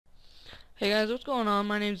Hey guys, what's going on?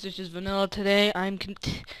 My name is Vanilla. Today I'm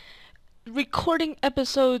recording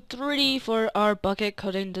episode 3 for our Bukkit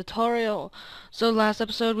coding tutorial. So last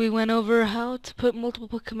episode we went over how to put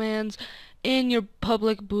multiple commands in your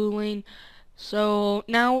public boolean. So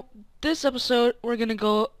now this episode we're gonna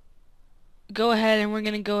go ahead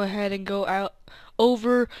and go out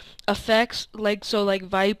over effects like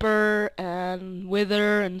Viper and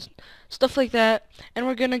Wither and stuff like that, and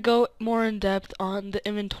we're gonna go more in depth on the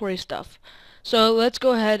inventory stuff. So let's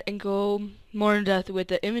go ahead and go more in depth with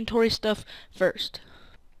the inventory stuff first.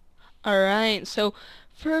 Alright, so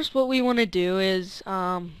first what we want to do is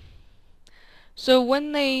so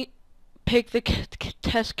when they pick the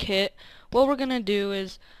test kit, what we're gonna do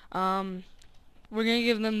is we're going to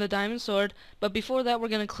give them the diamond sword, but before that we're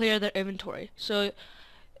going to clear their inventory. So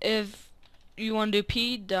if you want to do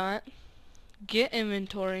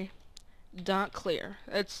p.getInventory.clear,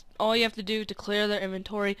 that's all you have to do to clear their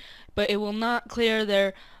inventory, but it will not clear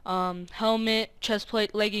their helmet,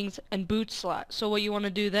 chestplate, leggings, and boot slot. So what you want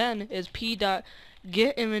to do then is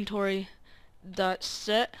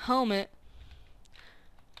p.getInventory.setHelmet,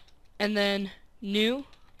 and then new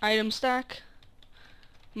item stack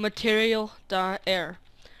material.error.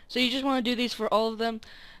 So you just want to do these for all of them.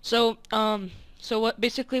 So what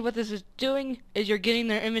this is doing is you're getting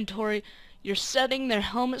their inventory, you're setting their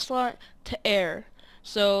helmet slot to error.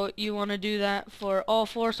 So you want to do that for all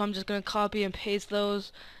four. So I'm just going to copy and paste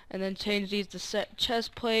those and then change these to set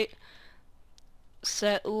chest plate,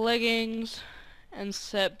 set leggings, and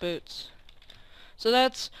set boots. So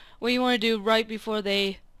that's what you want to do right before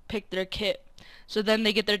they pick their kit. So then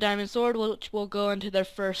they get their diamond sword, which will go into their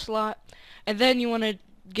first slot, and then you want to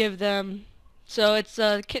give them, so it's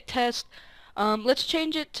a kit test. Let's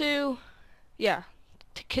change it to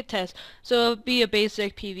kit test. So it'll be a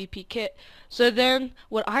basic PvP kit. So then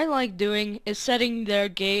what I like doing is setting their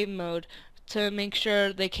game mode to make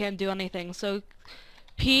sure they can't do anything. So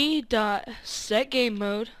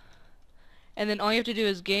p.setGameMode, and then all you have to do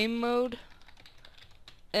is game mode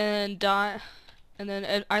and dot. And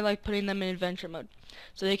then I like putting them in adventure mode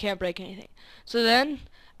so they can't break anything. So then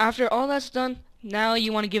after all that's done, now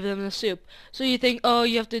you want to give them the soup. So you think, oh,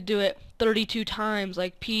 you have to do it 32 times,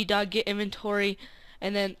 like p.getInventory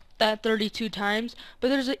and then that 32 times, but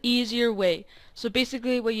there's an easier way. So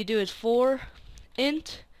basically what you do is for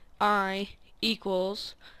int I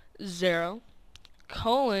equals 0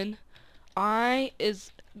 colon I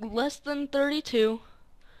is less than 32,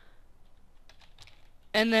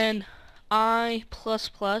 and then I plus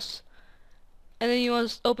plus, and then you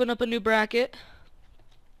want to open up a new bracket,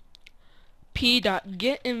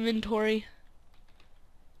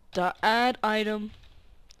 p.getInventory.addItem,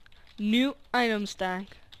 new item stack,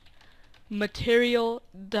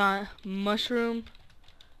 material.mushroom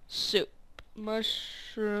soup,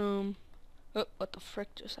 mushroom, oh, what the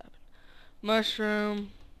frick just happened,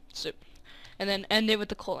 mushroom soup, and then end it with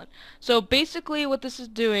the colon. So basically what this is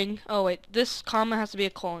doing, oh wait, this comma has to be a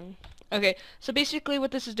colon. Okay, so basically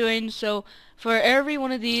what this is doing, so for every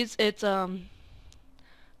one of these, it's gonna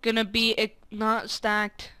be not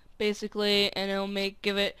stacked, basically, and it'll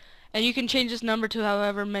give it, and you can change this number to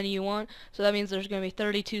however many you want, so that means there's gonna be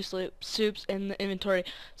 32 soups in the inventory.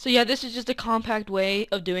 So yeah, this is just a compact way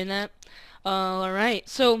of doing that. Alright,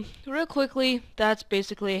 so real quickly, that's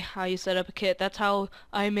basically how you set up a kit. That's how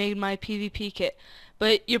I made my PvP kit.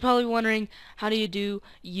 But you're probably wondering, how do you do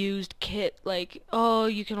used kit? Like, oh,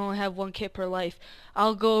 you can only have one kit per life.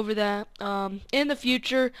 I'll go over that in the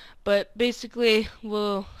future, but basically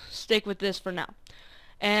we'll stick with this for now.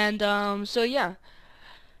 And so yeah.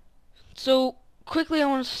 So quickly I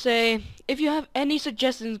want to say, if you have any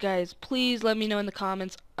suggestions, guys, please let me know in the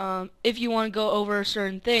comments if you want to go over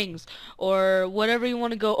certain things or whatever you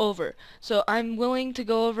want to go over. So I'm willing to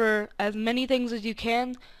go over as many things as you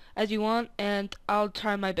want, and I'll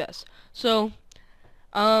try my best. So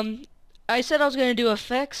I said I was going to do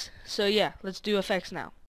effects, so yeah, let's do effects now.